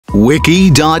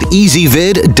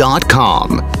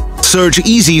Wiki.ezvid.com. Search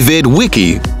EasyVid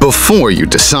Wiki before you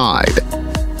decide.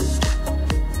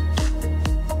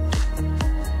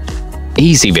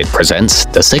 EasyVid presents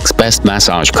the 6 best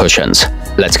massage cushions.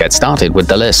 Let's get started with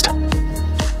the list.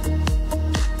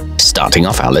 Starting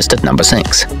off our list at number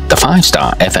 6, the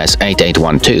 5-star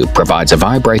FS8812 provides a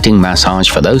vibrating massage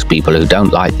for those people who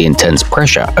don't like the intense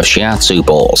pressure of shiatsu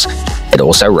balls. It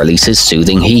also releases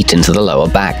soothing heat into the lower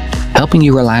back, helping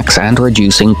you relax and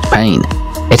reducing pain.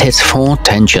 It hits 4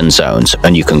 tension zones,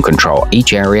 and you can control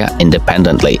each area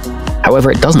independently. However,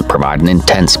 it doesn't provide an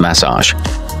intense massage.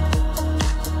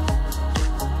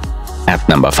 At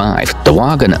number 5, the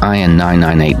Wagan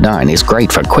IN9989 is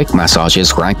great for quick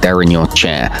massages right there in your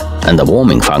chair, and the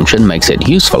warming function makes it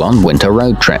useful on winter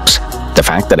road trips. The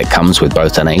fact that it comes with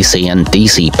both an AC and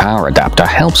DC power adapter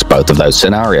helps both of those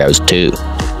scenarios too.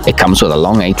 It comes with a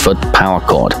long 8-foot power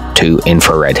cord, 2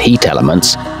 infrared heat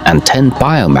elements, and 10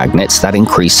 biomagnets that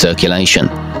increase circulation.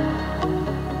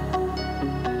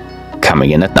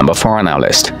 Coming in at number 4 on our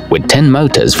list, with 10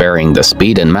 motors varying the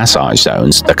speed and massage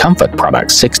zones, the Comfort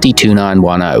Product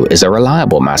 62910 is a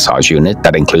reliable massage unit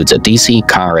that includes a DC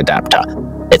car adapter.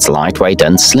 It's lightweight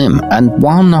and slim, and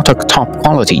while not a top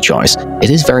quality choice, it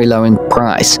is very low in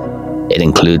price. It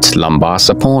includes lumbar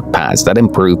support pads that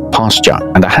improve posture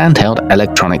and a handheld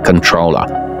electronic controller.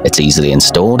 It's easily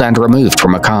installed and removed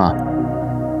from a car.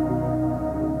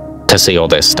 To see all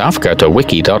this stuff, go to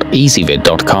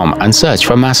wiki.ezvid.com and search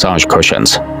for massage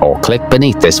cushions, or click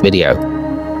beneath this video.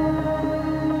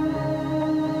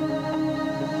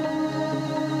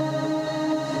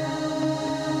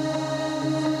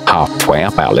 Halfway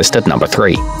up our list at number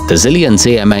 3, the Zyllion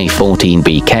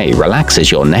ZMA-14-BK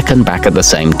relaxes your neck and back at the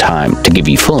same time to give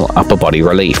you full upper body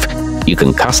relief. You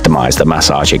can customize the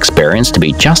massage experience to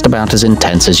be just about as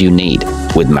intense as you need,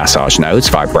 with massage nodes,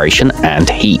 vibration, and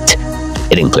heat.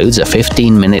 It includes a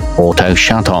 15-minute auto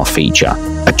shut-off feature,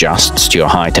 adjusts to your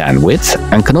height and width,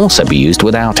 and can also be used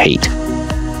without heat.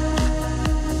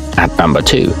 At number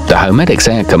 2, the Homedics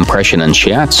Air Compression and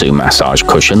Shiatsu massage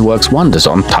cushion works wonders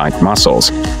on tight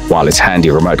muscles, while its handy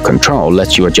remote control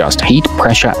lets you adjust heat,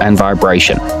 pressure, and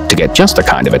vibration to get just the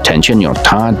kind of attention your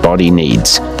tired body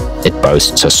needs. It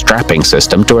boasts a strapping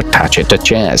system to attach it to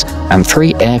chairs, and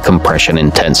 3 air compression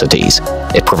intensities.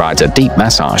 It provides a deep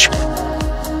massage.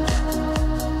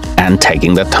 And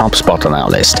taking the top spot on our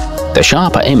list, the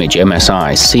sharper image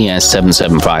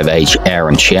MSI-CS775H Air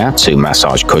and Shiatsu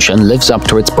massage cushion lives up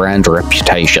to its brand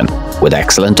reputation, with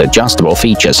excellent adjustable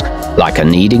features like a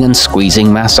kneading and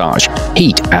squeezing massage,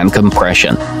 heat and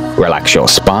compression, relax your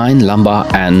spine, lumbar,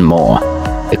 and more.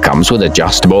 It comes with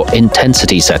adjustable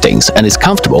intensity settings and is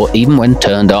comfortable even when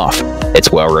turned off. It's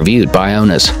well reviewed by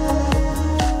owners.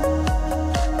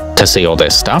 To see all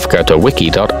this stuff, go to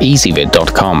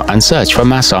wiki.ezvid.com and search for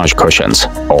massage cushions,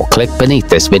 or click beneath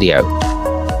this video.